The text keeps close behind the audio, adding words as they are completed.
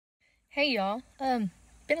Hey y'all,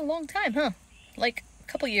 been a long time, huh? Like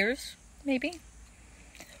a couple years, maybe.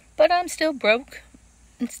 But I'm still broke.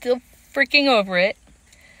 I'm still freaking over it.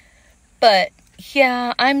 But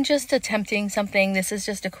yeah, I'm just attempting something. This is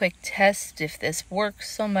just a quick test. If this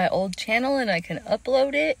works on my old channel and I can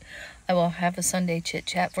upload it, I will have a Sunday chit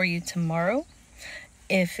chat for you tomorrow.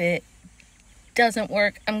 If it doesn't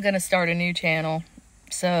work, I'm gonna start a new channel.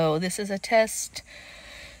 So this is a test.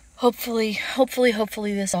 Hopefully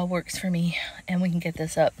this all works for me and we can get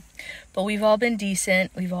this up. But we've all been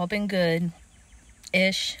decent. We've all been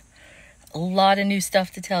good-ish. A lot of new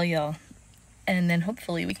stuff to tell y'all. And then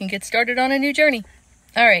hopefully we can get started on a new journey.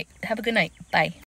 All right. Have a good night. Bye.